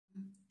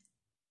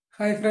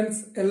Hi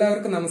friends,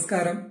 എല്ലാവർക്കും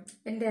നമസ്കാരം.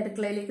 എന്റെ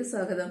അടുക്കളയിലേക്ക്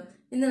സ്വാഗതം.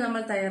 ഇന്ന്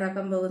നമ്മൾ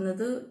തയ്യാറാക്കാൻ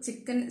പോകുന്നത്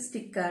ചിക്കൻ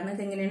സ്റ്റിക്കാണ്.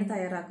 ഇതെങ്ങനെയാണ്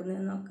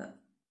തയ്യാറാക്കുന്നത് നോക്കാം.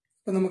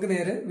 അപ്പൊ നമുക്ക്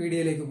നേരെ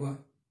വീഡിയോയിലേക്ക് പോവാം.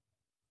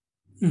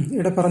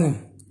 ഇവിടെ പറഞ്ഞു.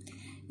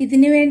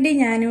 ഇതിനു വേണ്ടി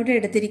ഞാനിവിടെ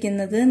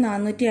എടുത്തിരിക്കുന്നത്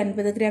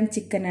 450 ഗ്രാം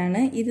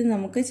ചിക്കനാണ്. ഇത്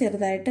നമുക്ക്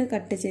ചെറുതായിട്ട്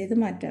കട്ട് ചെയ്ത്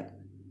മാറ്റാം.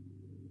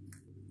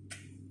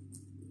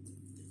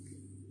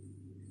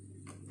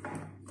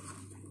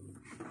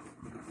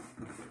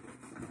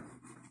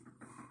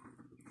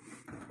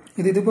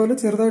 ഇതുപോലെ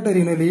ചെറുതായിട്ട്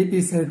അരിയണല്ലേ ഈ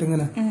പീസായിട്ട്?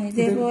 ഇങ്ങനെ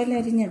ഇതേപോലെ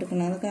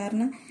അരിഞ്ഞെടുക്കണം. അത്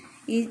കാരണം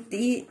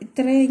ഈ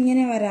ഇത്ര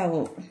ഇങ്ങനെ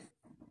വരാവോ,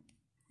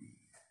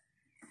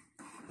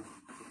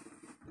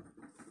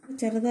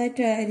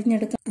 ചെറുതായിട്ട്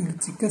അരിഞ്ഞെടുക്കാം.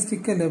 ചിക്കൻ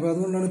സ്റ്റിക്ക് അല്ലേ, അപ്പൊ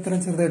അതുകൊണ്ടാണ്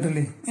ഇത്രയും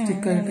ചെറുതായിട്ടല്ലേ?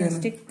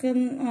 സ്റ്റിക്ക്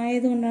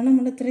ആയതുകൊണ്ടാണ്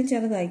നമ്മൾ ഇത്രയും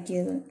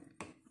ചെറുതാക്കിയത്.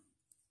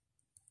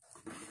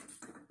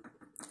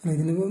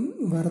 ഇതിനിപ്പോ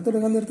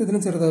വറുത്തെടുക്കാൻ നേരത്തെ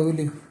ഇതിനും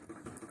ചെറുതാവൂല്ലേ?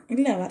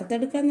 ഇല്ല,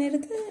 വറുത്തെടുക്കാൻ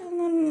നേരത്ത്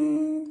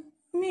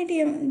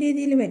മീഡിയം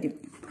രീതിയിൽ വരും.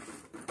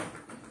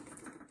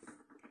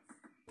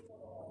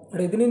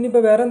 ഇതിന് ഇനിയിപ്പോ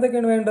വേറെ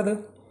എന്തൊക്കെയാണ് വേണ്ടത്?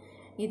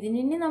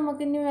 ഇതിനി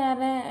നമുക്കിനി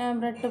വേറെ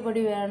ബ്രെഡ്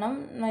പൊടി വേണം,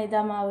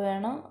 മൈദാമാവ്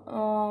വേണം,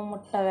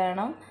 മുട്ട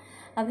വേണം.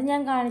 അത്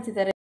ഞാൻ കാണിച്ചു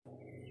തരാം.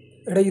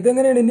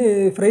 ഇതെങ്ങനെയാണ് ഇനി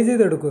ഫ്രൈ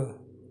ചെയ്തെടുക്കുമോ?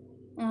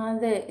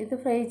 അതെ, ഇത്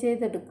ഫ്രൈ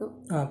ചെയ്തെടുക്കും.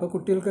 അപ്പൊ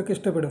കുട്ടികൾക്കൊക്കെ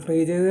ഇഷ്ടപ്പെടും. ഫ്രൈ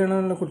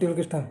ചെയ്താണല്ലോ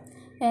കുട്ടികൾക്ക് ഇഷ്ടം.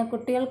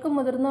 കുട്ടികൾക്കും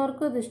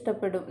മുതിർന്നവർക്കും ഇത്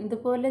ഇഷ്ടപ്പെടും.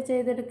 ഇതുപോലെ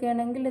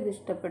ചെയ്തെടുക്കുകയാണെങ്കിൽ ഇത്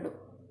ഇഷ്ടപ്പെടും.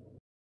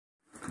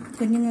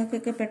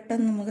 കുഞ്ഞുങ്ങൾക്കൊക്കെ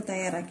പെട്ടെന്ന് നമുക്ക്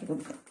തയ്യാറാക്കി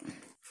കൊടുക്കാം.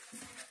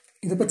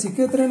 ഇതിപ്പോ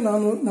ചിക്കൻ എത്രയാണ്?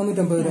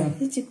 450 ഗ്രാം.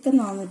 Chicken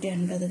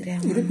 450 gram.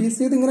 ഇത് പീസ്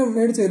ചെയ്ത് ഇങ്ങനെ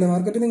മേടിച്ചല്ലോ?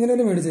 മാർക്കറ്റിൽ നിന്ന്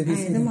ഇങ്ങനെയല്ലേ മേടിച്ചത്?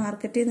 ഇത്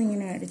മാർക്കറ്റിൽ നിന്ന്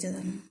ഇങ്ങനെ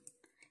മേടിച്ചതാണ്.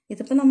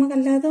 ഇതിപ്പോ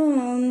നമുക്കല്ലാതെ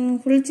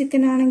ഫുൾ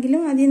ചിക്കൻ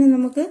ആണെങ്കിലും അതിൽ നിന്ന്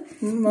നമുക്ക്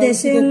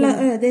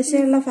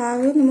ദശയുള്ള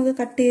ഭാഗം നമുക്ക്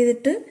കട്ട്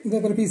ചെയ്തിട്ട്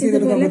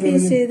ഇതുപോലെ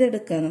പീസ്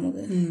ചെയ്തെടുക്കാം.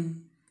 നമുക്ക്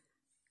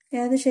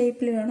ഏത്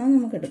ഷേപ്പിൽ വേണോ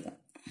നമുക്ക് എടുക്കാം.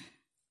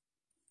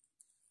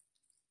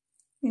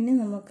 ഇനി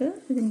നമുക്ക്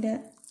ഇതിന്റെ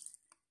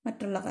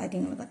മറ്റുള്ള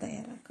കാര്യങ്ങളൊക്കെ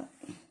തയ്യാറാക്കാം.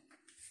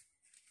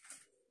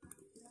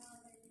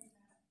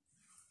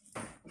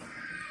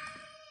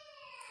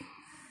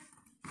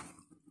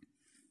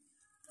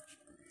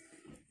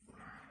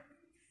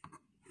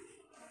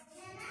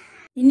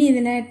 ഇനി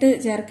ഇതിനായിട്ട്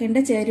ചേർക്കേണ്ട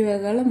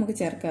ചേരുവകൾ നമുക്ക്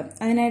ചേർക്കാം.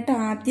 അതിനായിട്ട്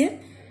ആദ്യം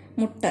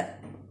മുട്ട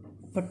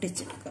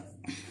പൊട്ടിച്ചെടുക്കാം.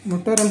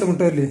 മുട്ട 2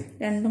 മുട്ട അല്ലേ?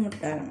 2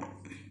 മുട്ട വേണം.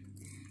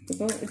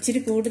 ഇപ്പോൾ ഇച്ചിരി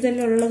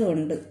കൂടുതലുള്ളത്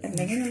കൊണ്ട്,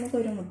 അല്ലെങ്കിൽ നമുക്ക്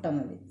ഒരു മുട്ട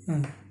മതി.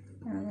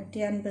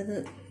 450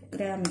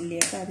 ഗ്രാം ഇല്ലേ,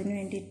 അപ്പം അതിന്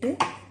വേണ്ടിയിട്ട്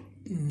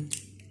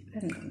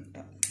 2 മുട്ട.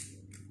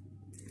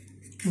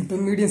 മുട്ട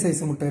മീഡിയം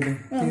സൈസ് മുട്ട അല്ലേ?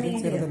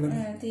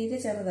 തീരെ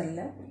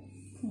ചെറുതല്ല,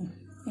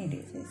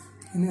 മീഡിയം സൈസ്.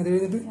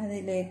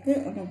 അതിലേക്ക്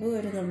നമുക്ക്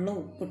ഒരു നുള്ള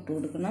ഉപ്പിട്ട്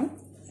കൊടുക്കണം.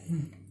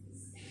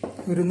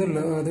 ഒരു നുള്ള,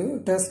 അത്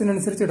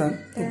ടേസ്റ്റിനനുസരിച്ച് ഇടാം.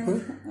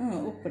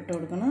 ഉപ്പിട്ട്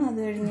കൊടുക്കണം. അത്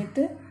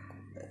കഴിഞ്ഞിട്ട്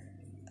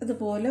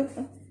അതുപോലെ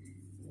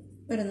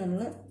ഒരു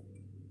നുള്ള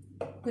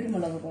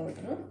കുരുമുളക്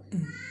പൗഡർ,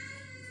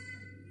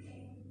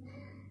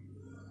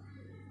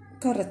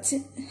 കുറച്ച്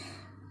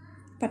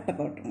പട്ട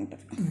പൗഡർ ഉണ്ട്.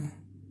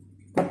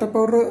 പട്ട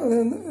പൗഡർ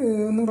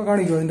ഒന്നും കൂടെ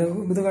കാണിക്കുമോ? അതിന്റെ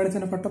ഇത്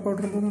കാണിച്ചാൽ പട്ട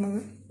പൗഡർ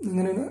എന്താണെന്നത്?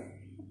 ഇങ്ങനെയാണ്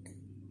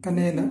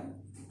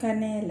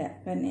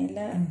കനേല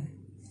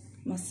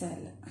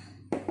മസാല.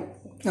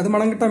 അത്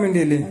മണം കിട്ടാൻ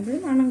വേണ്ടിയല്ലേ? അത്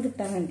മണം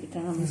കിട്ടാൻ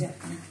വേണ്ടിയിട്ടാണ് നമ്മൾ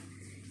ചേർക്കുന്നത്.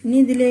 ഇനി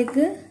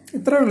ഇതിലേക്ക്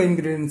ഇത്രയുള്ള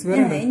ഇൻഗ്രീഡിയൻസ്.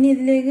 ഇനി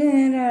ഇതിലേക്ക്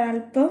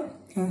അല്പം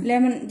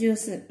ലെമൺ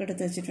ജ്യൂസ്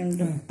എടുത്ത്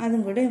വെച്ചിട്ടുണ്ട്.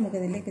 അതും കൂടെ നമുക്ക്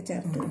ഇതിലേക്ക്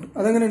ചേർത്ത് കൊടുക്കും.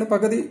 അതെങ്ങനെയാണ്?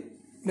 പകുതി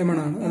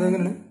ലെമണാണ്?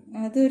 അതെങ്ങനെയാണ്?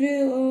 അതൊരു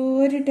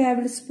 1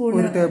 ടേബിൾ സ്പൂൺ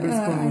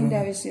അതിന്റെ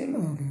ആവശ്യമുള്ളൂ.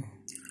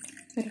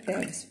 1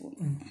 ടേബിൾ സ്പൂൺ.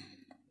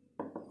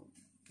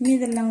 ഇനി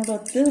ഇതെല്ലാം കൂടെ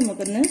ഒത്ത്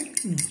നമുക്കൊന്ന്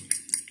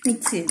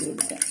മിക്സ് ചെയ്ത്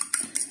കൊടുക്കാം.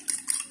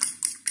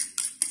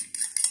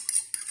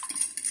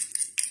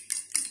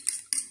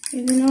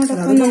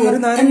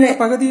 ഇതിനോടൊപ്പം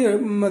പകുതി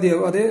മതിയോ?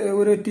 അതെ,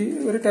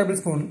 1 ടേബിൾ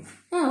സ്പൂൺ.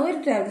 1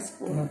 table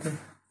spoon.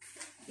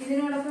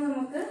 ഇതിനോടൊപ്പം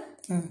നമുക്ക്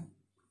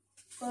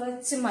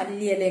കുറച്ച്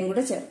മല്ലിയിലയും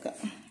കൂടെ ചേർക്കാം.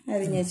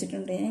 അരിഞ്ഞ്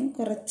വെച്ചിട്ടുണ്ടെങ്കിൽ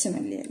കുറച്ച്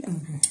മല്ലിയില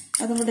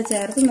അതും കൂടെ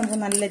ചേർത്ത് നമുക്ക്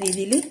നല്ല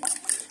രീതിയിൽ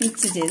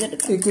മിക്സ്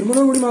ചെയ്തെടുക്കാം.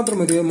 കുരുമുളക് പൊടി മാത്രം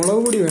മതിയോ?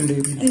 മുളക് പൊടി വേണ്ടേ?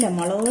 ഇല്ല,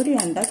 മുളക് പൊടി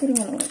വേണ്ട,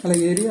 കുരുമുളക്. അല്ല,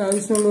 എരിവ്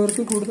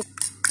ആവശ്യമുള്ളവർക്ക് കൂടുതൽ,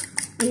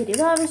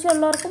 എരിവ്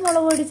ആവശ്യമുള്ളവർക്ക്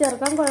മുളക് പൊടി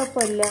ചേർക്കാൻ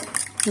കുഴപ്പമില്ല.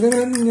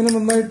 ഇങ്ങനെ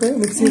നന്നായിട്ട്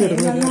മിക്സ്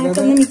ചെയ്തെടുക്കണം.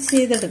 നന്നായിട്ടൊന്ന് മിക്സ്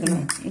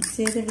ചെയ്തെടുക്കണം. മിക്സ്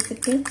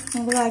ചെയ്തെടുത്തിട്ട്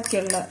നമുക്ക്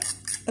ബാക്കിയുള്ള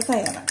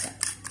തയ്യാറാക്കാം.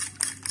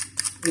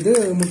 ഇത്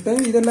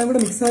മുട്ടയും ഇതെല്ലാം കൂടെ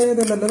മിക്സ്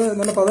ആയതല്ല,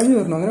 നല്ല പതഞ്ഞു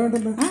വരണം. അങ്ങനെ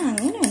വേണ്ടല്ലോ?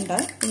 അങ്ങനെ വേണ്ട.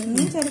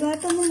 ഇനി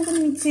ചെറുതായിട്ടൊന്ന് നമുക്ക്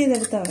മിക്സ്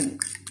ചെയ്തെടുത്താൽ മതി.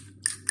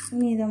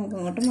 ഇനി ഇത് നമുക്ക്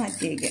അങ്ങോട്ട്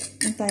മാറ്റി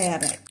വയ്ക്കാം.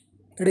 തയ്യാറായി.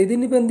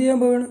 ഇതിനിപ്പോ എന്ത് ചെയ്യാൻ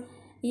പോവാണ്?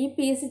 ഈ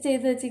പീസ്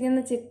ചെയ്ത്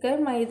വെച്ചിരിക്കുന്ന ചിക്കൻ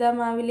മൈദ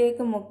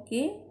മാവിലേക്ക്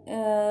മുക്കി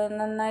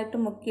നന്നായിട്ട്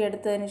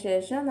മുക്കിയെടുത്തതിന്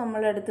ശേഷം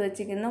നമ്മൾ എടുത്ത്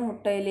വെച്ചിരിക്കുന്ന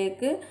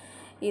മുട്ടയിലേക്ക്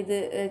ഇത്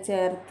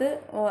ചേർത്ത്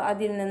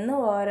അതിൽ നിന്ന്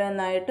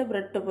ഓരോന്നായിട്ട്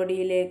ബ്രെഡ്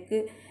പൊടിയിലേക്ക്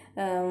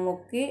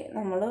മുക്കി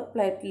നമ്മൾ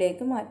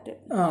പ്ലേറ്റിലേക്ക് മാറ്റും.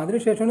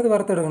 അതിനുശേഷമാണ് ഇത്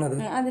വറുത്തെടുക്കുന്നത്.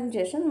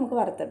 അതിനുശേഷം നമുക്ക്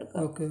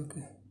വറുത്തെടുക്കാം.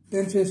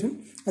 അതിനുശേഷം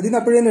അതിന്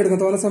അപ്പോഴേ എടുക്കാം.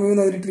 തോന്ന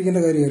സമയം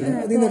അതിലിട്ടിരിക്കേണ്ട കാര്യമല്ല.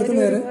 അതിനടുത്ത്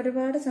നേരെ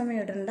ഒരുപാട്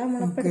സമയം ഇടണ്ട.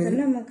 നമ്മളപ്പോഴും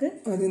നമുക്ക്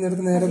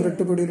അതിനടുത്ത് നേരെ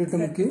ബ്രെഡ് പൊടിയിലിട്ട്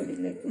മുക്കി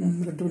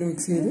ബ്രെഡ് പൊടി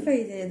മിക്സ് ചെയ്ത് ഫ്രൈ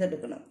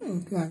ചെയ്തെടുക്കണം.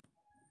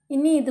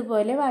 ഇനി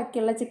ഇതുപോലെ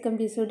ബാക്കിയുള്ള ചിക്കൻ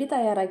പീസ് കൂടി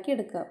തയ്യാറാക്കി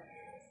എടുക്കാം.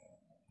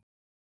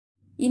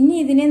 ഇനി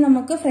ഇതിനെ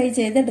നമുക്ക് ഫ്രൈ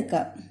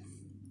ചെയ്തെടുക്കാം.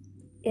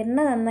 എണ്ണ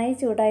നന്നായി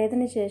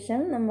ചൂടായതിനു ശേഷം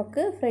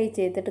നമുക്ക് ഫ്രൈ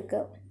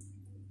ചെയ്തെടുക്കാം.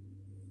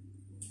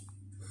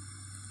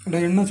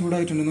 എണ്ണ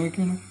ചൂടായിട്ടുണ്ട്,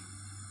 നോക്കിയാണ്.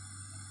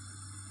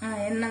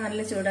 എണ്ണ നല്ല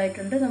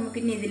ചൂടായിട്ടുണ്ട്.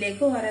 നമുക്കിനി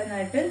ഇതിലേക്ക്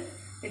ഓരോന്നായിട്ട്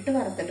ഇട്ട്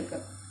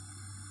വറുത്തെടുക്കാം.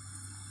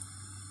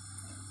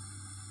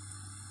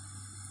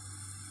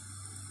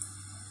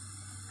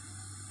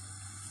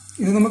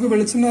 ഇത് നമുക്ക്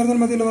വെളിച്ചെണ്ണ ആയിരുന്നാൽ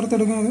മതിയല്ലോ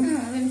വറുത്തെടുക്കുന്നത്?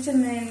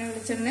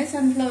 വെളിച്ചെണ്ണ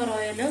സൺഫ്ലവർ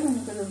ഓയിലോ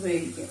നമുക്കത്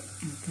ഉപയോഗിക്കാം.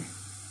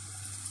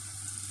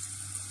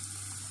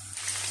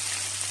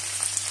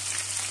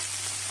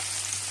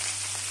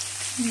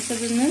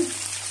 നമുക്കതൊന്ന്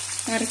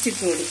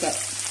മറിച്ചിട്ട് കൊടുക്കാം.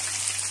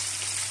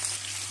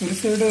 ഒരു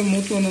സൈഡ്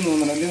മൂത്ത് വന്നു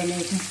തോന്നണം അല്ലേ?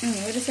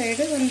 ഒരു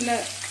സൈഡ് നല്ല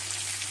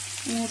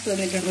മൂത്ത്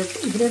വന്നിട്ടുണ്ട്.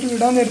 ഇതിലോട്ട്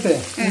ഇടാൻ നേരത്തെ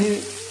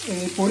ഈ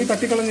പൊടി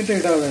തട്ടിക്കളഞ്ഞിട്ട്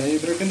ഇടാവേ, ഈ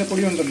ബ്രെഡിന്റെ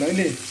പൊടി ഉണ്ടല്ലോ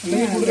അല്ലേ?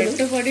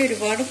 ബ്രെഡ് പൊടി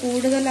ഒരുപാട്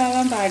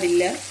കൂടുതലാവാൻ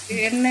പാടില്ല.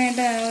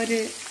 എണ്ണയുടെ ഒരു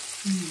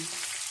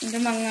ഇത്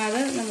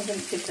മങ്ങാതെ നമുക്ക്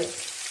കിട്ടും.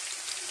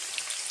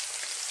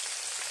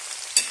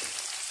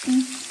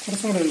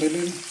 കുറച്ചുകൂടെ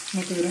ഉണ്ടല്ലേ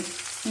നമുക്ക് വരാം.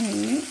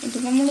 ഇത്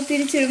നമ്മൾ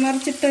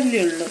മറിച്ചിട്ടല്ലേ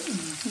ഉള്ളൂ.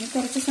 ഇനി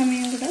കുറച്ച്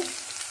സമയം കൂടെ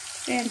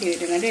വേണ്ടി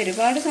വരും. അല്ല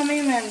ഒരുപാട്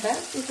സമയം വേണ്ട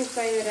ഈ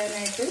കുക്കായി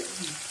വരാനായിട്ട്.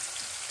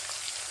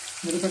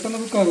 ഇത് പെട്ടെന്ന്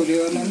കുക്കാവൂലേ?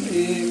 കാരണം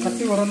ഈ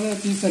കട്ടി കുറഞ്ഞ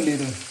പീസല്ലേ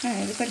ഇത്?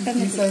 ഇത്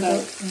പെട്ടെന്ന്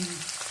കുക്കാവും.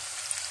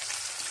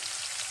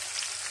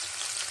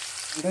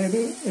 ഇത്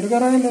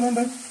എടുക്കാറായില്ല വേണ്ട.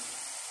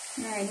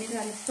 ഇനി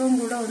അല്പം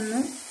കൂടെ ഒന്ന്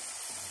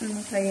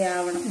ഫ്രൈ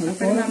ആവണം.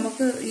 അപ്പോൾ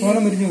നമുക്ക് ഈ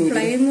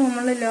ഫ്ലെയിം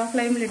നമ്മൾ ലോ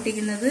ഫ്ലെയിമിൽ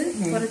ഇട്ടിരിക്കുന്നത്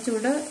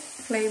കുറച്ചുകൂടെ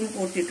ഫ്ലെയിം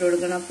കൂട്ടിയിട്ട്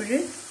കൊടുക്കണം. അപ്പോൾ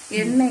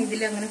എണ്ണ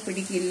ഇതിലങ്ങനെ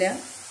പിടിക്കില്ല.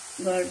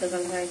 ഗോൾഡ്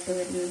കളറായിട്ട്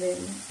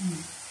വരുന്നതായിരുന്നു.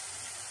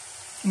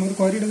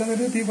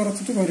 തീ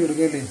കുറച്ചിട്ട് കോരി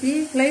എടുക്കുക അല്ലേ? ഈ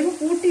ഫ്ലെയിം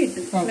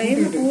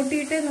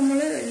കൂട്ടിയിട്ട് നമ്മൾ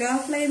ലോ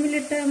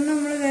ഫ്ലെയിമിലിട്ടാണ്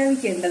നമ്മൾ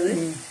വേവിക്കേണ്ടത്.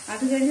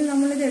 അത് കഴിഞ്ഞ്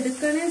നമ്മളിത്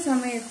എടുക്കണ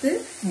സമയത്ത്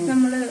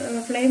നമ്മൾ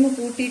ഫ്ലെയിം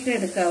കൂട്ടിയിട്ട്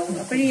എടുക്കാവും.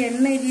 അപ്പോഴീ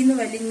എണ്ണ ഇതിന്ന്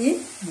വലിഞ്ഞ്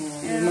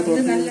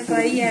ഇത് നല്ല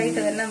ഡ്രൈ ആയിട്ട്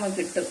തന്നെ നമുക്ക്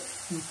കിട്ടും.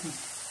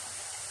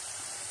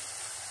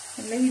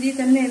 അല്ലെങ്കിൽ ഇതിൽ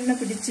തന്നെ എണ്ണ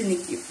പിടിച്ച്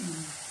നിൽക്കും.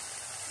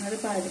 അത്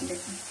പാടില്ല.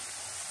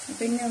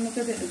 അപ്പൊ ഇനി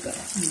നമുക്കത് എടുക്കാം.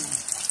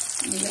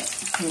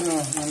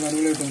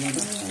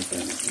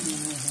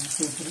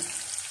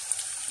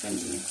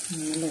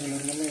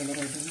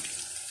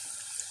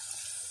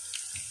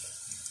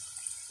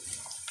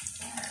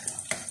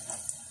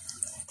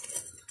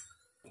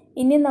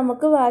 ഇനി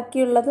നമുക്ക്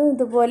ബാക്കിയുള്ളത്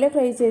ഇതുപോലെ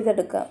ഫ്രൈ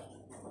ചെയ്തെടുക്കാം.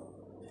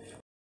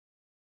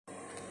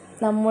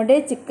 നമ്മുടെ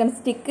ചിക്കൻ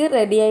സ്റ്റിക്ക്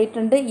റെഡി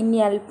ആയിട്ടുണ്ട്. ഇനി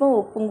അല്പം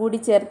ഉപ്പും കൂടി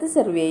ചേർത്ത്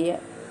സെർവ്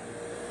ചെയ്യാം.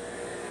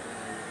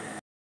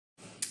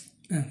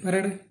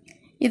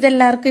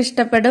 ഇതെല്ലാവർക്കും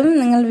ഇഷ്ടപ്പെടും.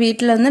 നിങ്ങൾ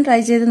വീട്ടിലൊന്ന്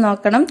ട്രൈ ചെയ്ത്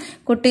നോക്കണം.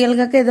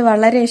 കുട്ടികൾക്കൊക്കെ ഇത്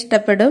വളരെ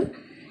ഇഷ്ടപ്പെടും.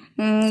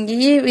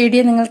 ഈ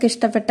വീഡിയോ നിങ്ങൾക്ക്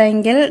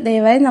ഇഷ്ടപ്പെട്ടെങ്കിൽ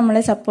ദയവായി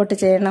നമ്മളെ സപ്പോർട്ട്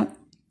ചെയ്യണം.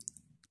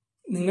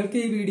 നിങ്ങൾക്ക്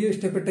ഈ വീഡിയോ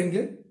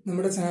ഇഷ്ടപ്പെട്ടെങ്കിൽ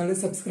നമ്മുടെ ചാനൽ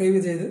സബ്സ്ക്രൈബ്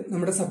ചെയ്ത്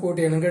നമ്മുടെ സപ്പോർട്ട്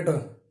ചെയ്യണം കേട്ടോ.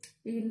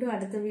 വീണ്ടും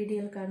അടുത്ത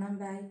വീഡിയോയിൽ കാണാം.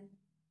 ബൈ.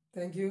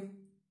 Thank you.